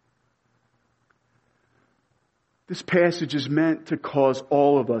 This passage is meant to cause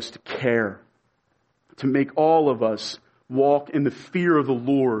all of us to care, to make all of us walk in the fear of the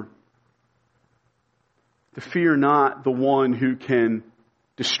Lord, to fear not the one who can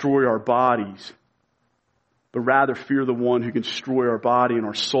destroy our bodies, but rather fear the one who can destroy our body and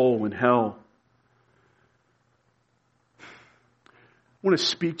our soul in hell. I want to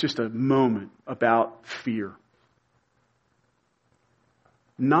speak just a moment about fear.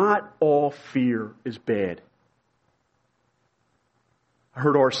 Not all fear is bad. I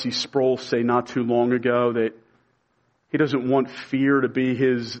heard R.C. Sproul say not too long ago that he doesn't want fear to be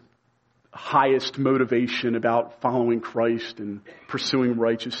his highest motivation about following Christ and pursuing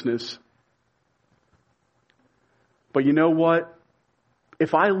righteousness. But you know what?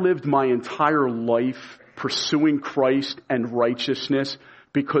 If I lived my entire life pursuing Christ and righteousness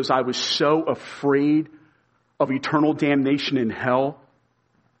because I was so afraid of eternal damnation in hell,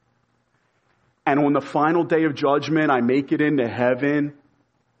 and on the final day of judgment I make it into heaven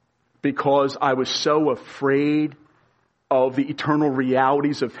because I was so afraid of the eternal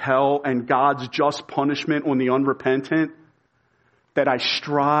realities of hell and God's just punishment on the unrepentant, that I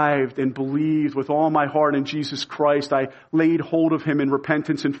strived and believed with all my heart in Jesus Christ. I laid hold of Him in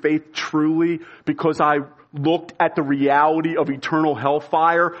repentance and faith truly because I looked at the reality of eternal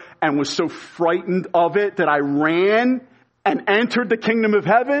hellfire and was so frightened of it that I ran and entered the kingdom of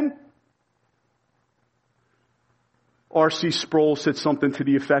heaven. R.C. Sproul said something to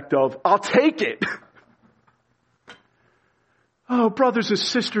the effect of, I'll take it. Oh, brothers and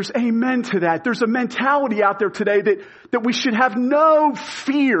sisters, amen to that. There's a mentality out there today that we should have no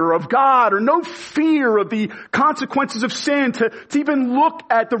fear of God or no fear of the consequences of sin to even look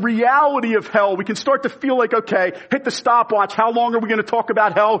at the reality of hell. We can start to feel like, okay, hit the stopwatch. How long are we going to talk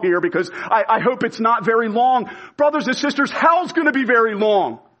about hell here? Because I hope it's not very long. Brothers and sisters, hell's going to be very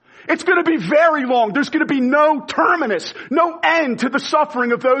long. It's going to be very long. There's going to be no terminus, no end to the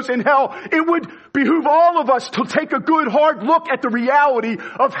suffering of those in hell. It would behoove all of us to take a good hard look at the reality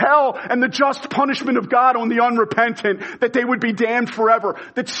of hell and the just punishment of God on the unrepentant, that they would be damned forever.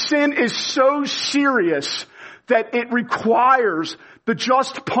 That sin is so serious that it requires the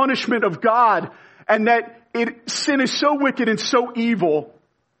just punishment of God, and that sin is so wicked and so evil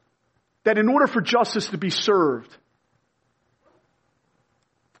that in order for justice to be served,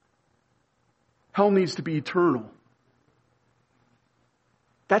 hell needs to be eternal.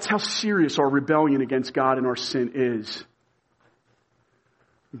 That's how serious our rebellion against God and our sin is.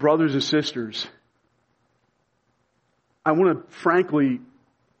 Brothers and sisters, I want to frankly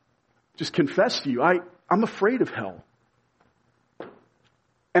just confess to you, I'm afraid of hell.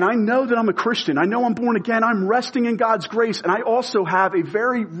 And I know that I'm a Christian. I know I'm born again. I'm resting in God's grace. And I also have a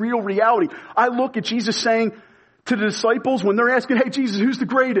very real reality. I look at Jesus saying to the disciples when they're asking, hey, Jesus, who's the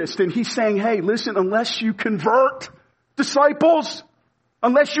greatest? And he's saying, hey, listen, unless you convert, disciples,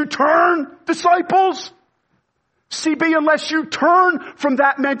 unless you turn, disciples, CB, unless you turn from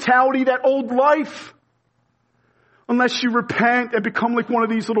that mentality, that old life, unless you repent and become like one of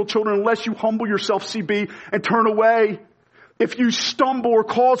these little children, unless you humble yourself, CB, and turn away. If you stumble or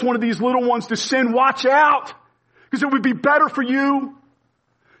cause one of these little ones to sin, watch out. Because it would be better for you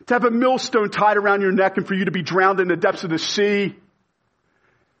to have a millstone tied around your neck and for you to be drowned in the depths of the sea.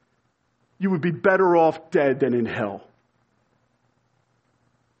 You would be better off dead than in hell.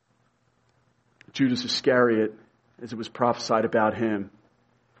 Judas Iscariot, as it was prophesied about him,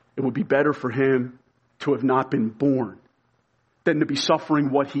 it would be better for him to have not been born than to be suffering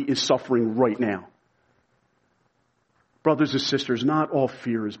what he is suffering right now. Brothers and sisters, not all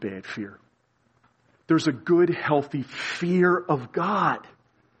fear is bad fear. There's a good, healthy fear of God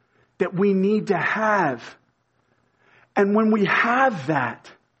that we need to have. And when we have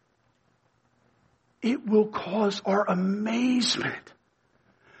that, it will cause our amazement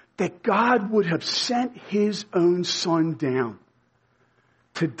that God would have sent his own Son down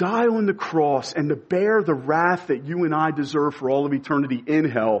to die on the cross and to bear the wrath that you and I deserve for all of eternity in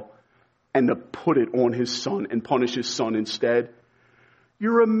hell, and to put it on his Son and punish his Son instead.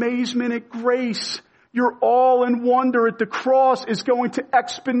 Your amazement at grace, your awe and wonder at the cross is going to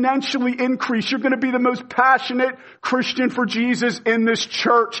exponentially increase. You're going to be the most passionate Christian for Jesus in this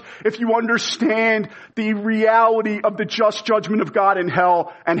church if you understand the reality of the just judgment of God in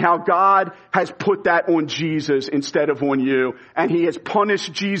hell and how God has put that on Jesus instead of on you. And he has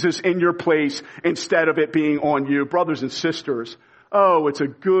punished Jesus in your place instead of it being on you. Brothers and sisters, oh, it's a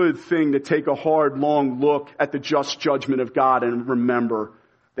good thing to take a hard, long look at the just judgment of God and remember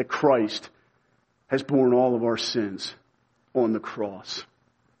that Christ has borne all of our sins on the cross.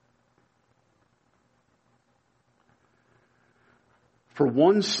 For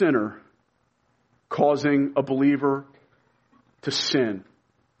one sinner causing a believer to sin,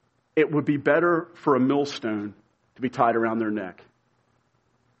 it would be better for a millstone to be tied around their neck.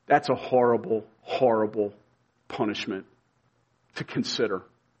 That's a horrible, horrible punishment to consider.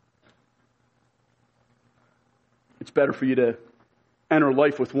 It's better for you to enter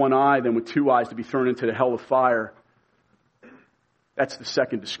life with one eye than with two eyes to be thrown into the hell of fire. That's the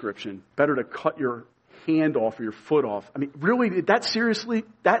second description. Better to cut your hand off or your foot off. I mean, really, that serious?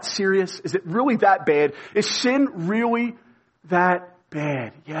 Is it really that bad? Is sin really that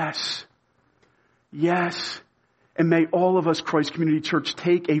bad? Yes. Yes. And may all of us, Christ Community Church,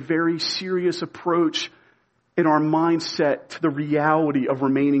 take a very serious approach in our mindset to the reality of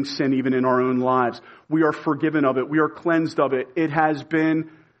remaining sin even in our own lives. We are forgiven of it. We are cleansed of it. It has been,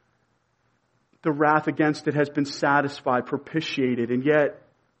 the wrath against it has been satisfied, propitiated. And yet,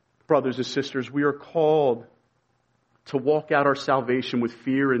 brothers and sisters, we are called to walk out our salvation with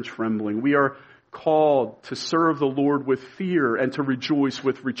fear and trembling. We are called to serve the Lord with fear and to rejoice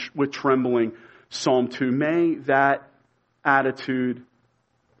with trembling. Psalm 2. May that attitude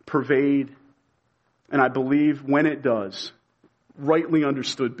pervade. And I believe when it does, rightly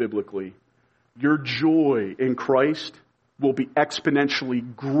understood biblically, your joy in Christ will be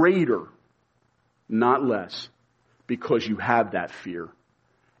exponentially greater, not less, because you have that fear.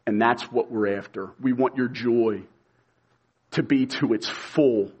 And that's what we're after. We want your joy to be to its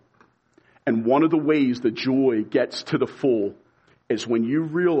full. And one of the ways the joy gets to the full is when you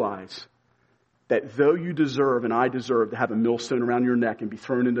realize that though you deserve and I deserve to have a millstone around your neck and be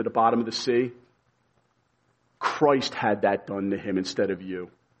thrown into the bottom of the sea, Christ had that done to him instead of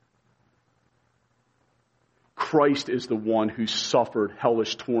you. Christ is the one who suffered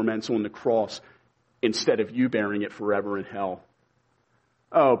hellish torments on the cross instead of you bearing it forever in hell.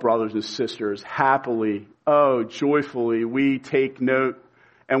 Oh, brothers and sisters, happily, joyfully, we take note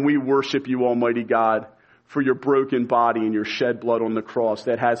And we worship you, Almighty God, for your broken body and your shed blood on the cross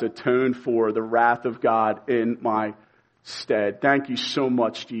that has atoned for the wrath of God in my stead. Thank you so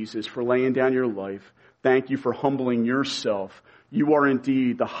much, Jesus, for laying down your life. Thank you for humbling yourself. You are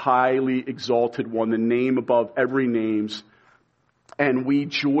indeed the highly exalted one, the name above every names. And we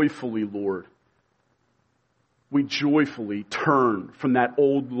joyfully, Lord, we joyfully turn from that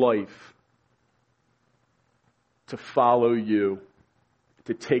old life to follow you,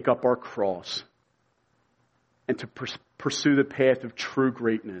 to take up our cross, and to pursue the path of true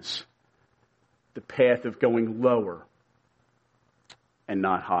greatness, the path of going lower and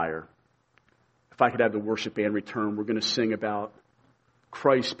not higher. If I could have the worship band return, we're going to sing about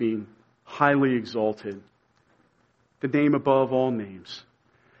Christ being highly exalted, the name above all names.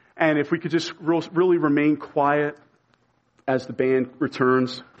 And if we could just really remain quiet as the band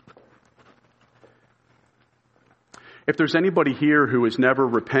returns. If there's anybody here who has never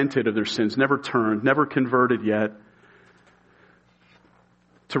repented of their sins, never turned, never converted yet,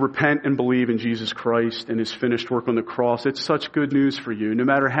 to repent and believe in Jesus Christ and his finished work on the cross, it's such good news for you. No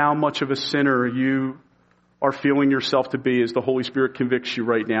matter how much of a sinner you are feeling yourself to be as the Holy Spirit convicts you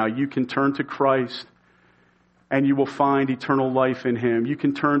right now, you can turn to Christ and you will find eternal life in him. You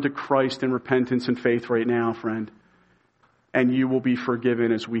can turn to Christ in repentance and faith right now, friend, and you will be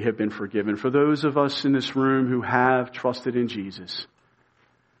forgiven as we have been forgiven. For those of us in this room who have trusted in Jesus,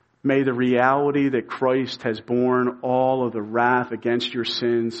 may the reality that Christ has borne all of the wrath against your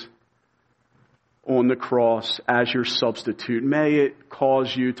sins on the cross as your substitute, may it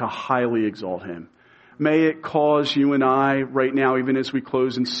cause you to highly exalt him. May it cause you and I right now, even as we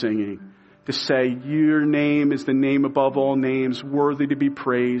close in singing, to say, your name is the name above all names, worthy to be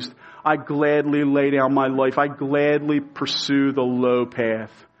praised. I gladly lay down my life. I gladly pursue the low path.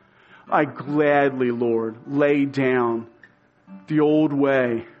 I gladly, Lord, lay down the old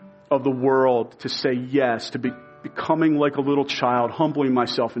way of the world to say yes, to be becoming like a little child, humbling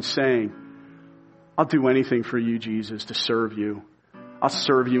myself and saying, I'll do anything for you, Jesus, to serve you. I'll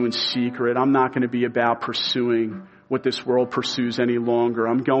serve you in secret. I'm not going to be about pursuing what this world pursues any longer.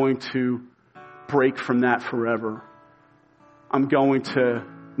 I'm going to break from that forever. I'm going to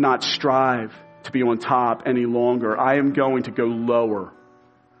not strive to be on top any longer. I am going to go lower.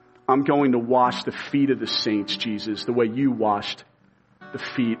 I'm going to wash the feet of the saints, Jesus, the way you washed the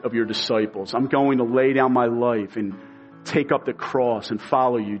feet of your disciples. I'm going to lay down my life and take up the cross and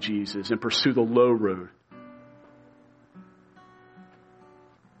follow you, Jesus, and pursue the low road,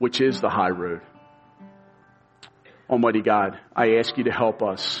 which is the high road. Almighty God, I ask you to help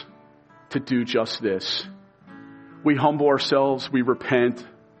us to do just this. We humble ourselves, we repent,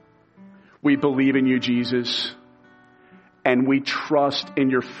 we believe in you, Jesus, and we trust in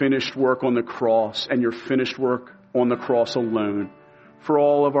your finished work on the cross and your finished work on the cross alone for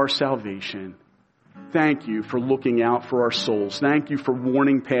all of our salvation. Thank you for looking out for our souls. Thank you for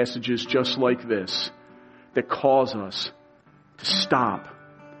warning passages just like this that cause us to stop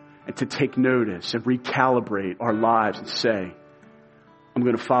and to take notice and recalibrate our lives and say, I'm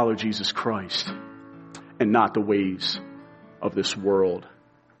going to follow Jesus Christ and not the ways of this world.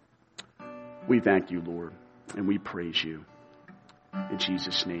 We thank you, Lord, and we praise you. In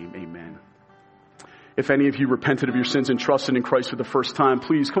Jesus' name, amen. If any of you repented of your sins and trusted in Christ for the first time,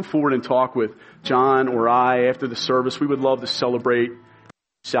 please come forward and talk with John or I after the service. We would love to celebrate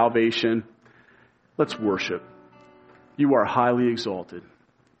salvation. Let's worship. You are highly exalted,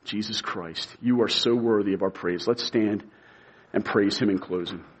 Jesus Christ. You are so worthy of our praise. Let's stand and praise him in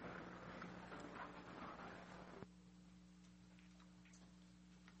closing.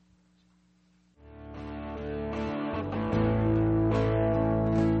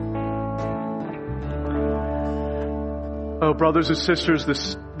 Oh, brothers and sisters,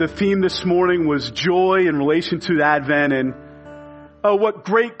 the theme this morning was joy in relation to Advent. And oh, what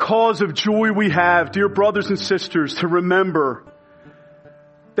great cause of joy we have, dear brothers and sisters, to remember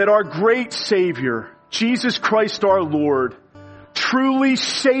that our great Savior, Jesus Christ our Lord, truly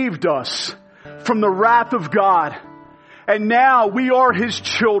saved us from the wrath of God. And now we are his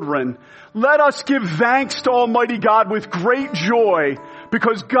children. Let us give thanks to Almighty God with great joy,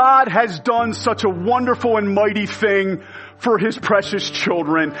 because God has done such a wonderful and mighty thing for his precious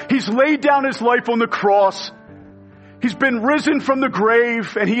children. He's laid down his life on the cross. He's been risen from the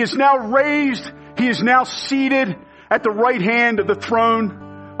grave, and he is now raised. He is now seated at the right hand of the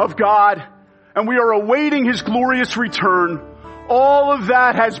throne of God, and we are awaiting his glorious return. All of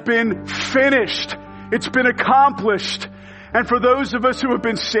that has been finished. It's been accomplished. And for those of us who have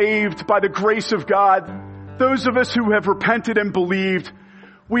been saved by the grace of God, those of us who have repented and believed,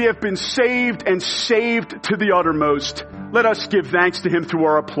 We have been saved and saved to the uttermost. Let us give thanks to him through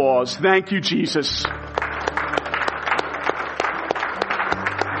our applause. Thank you, Jesus.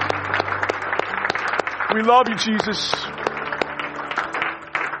 We love you, Jesus.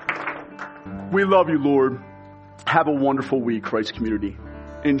 We love you, Lord. Have a wonderful week, Christ community.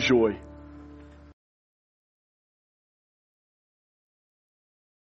 Enjoy.